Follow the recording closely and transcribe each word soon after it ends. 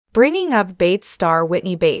Bringing Up Bates star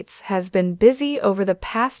Whitney Bates has been busy over the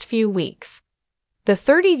past few weeks. The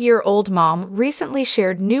 30-year-old mom recently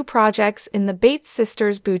shared new projects in the Bates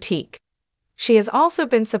sisters' boutique. She has also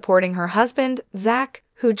been supporting her husband, Zach,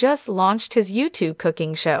 who just launched his YouTube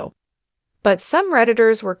cooking show. But some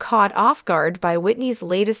Redditors were caught off guard by Whitney's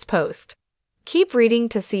latest post. Keep reading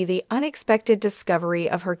to see the unexpected discovery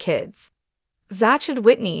of her kids. Zach and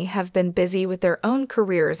Whitney have been busy with their own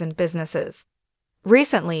careers and businesses.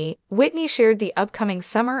 Recently, Whitney shared the upcoming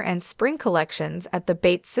summer and spring collections at the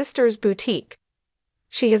Bates sisters' boutique.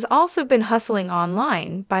 She has also been hustling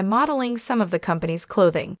online by modeling some of the company's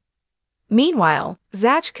clothing. Meanwhile,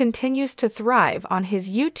 Zach continues to thrive on his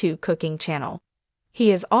YouTube cooking channel. He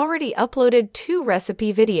has already uploaded 2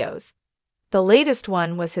 recipe videos. The latest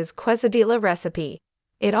one was his quesadilla recipe.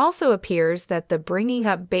 It also appears that the Bringing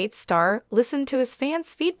Up Bates star listened to his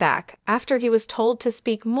fans' feedback after he was told to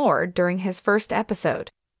speak more during his first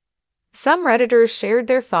episode. Some Redditors shared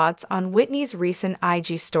their thoughts on Whitney's recent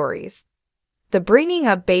IG stories. The Bringing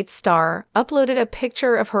Up Bates star uploaded a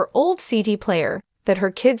picture of her old CD player that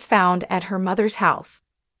her kids found at her mother's house.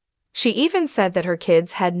 She even said that her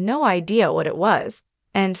kids had no idea what it was,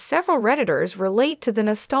 and several Redditors relate to the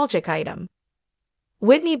nostalgic item.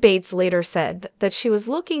 Whitney Bates later said that she was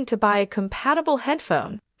looking to buy a compatible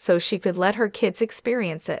headphone so she could let her kids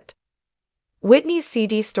experience it. Whitney's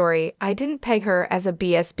CD story: I didn't peg her as a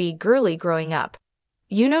BSB girly growing up.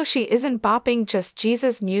 You know she isn't bopping just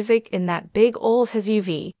Jesus music in that big old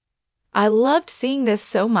SUV. I loved seeing this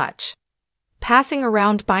so much. Passing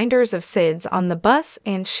around binders of SIDS on the bus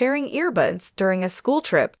and sharing earbuds during a school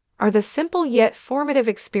trip are the simple yet formative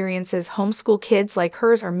experiences homeschool kids like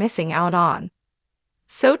hers are missing out on.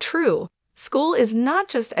 So true. School is not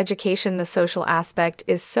just education. The social aspect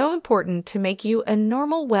is so important to make you a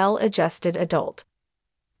normal, well-adjusted adult.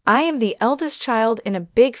 I am the eldest child in a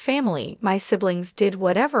big family. My siblings did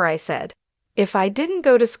whatever I said. If I didn't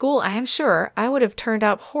go to school, I am sure I would have turned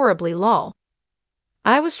out horribly lol.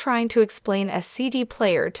 I was trying to explain a CD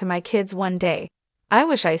player to my kids one day. I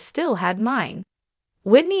wish I still had mine.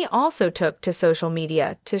 Whitney also took to social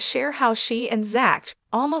media to share how she and Zach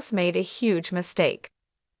almost made a huge mistake.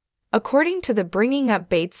 According to the Bringing Up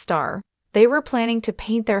Bates star, they were planning to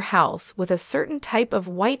paint their house with a certain type of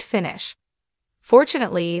white finish.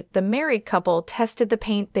 Fortunately, the married couple tested the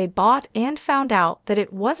paint they bought and found out that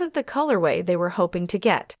it wasn't the colorway they were hoping to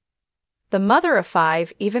get. The mother of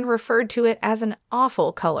 5 even referred to it as an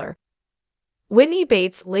awful color. Whitney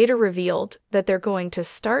Bates later revealed that they're going to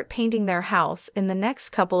start painting their house in the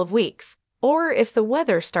next couple of weeks, or if the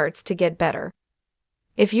weather starts to get better.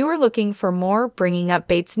 If you are looking for more Bringing Up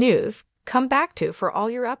Bates news, come back to for all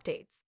your updates.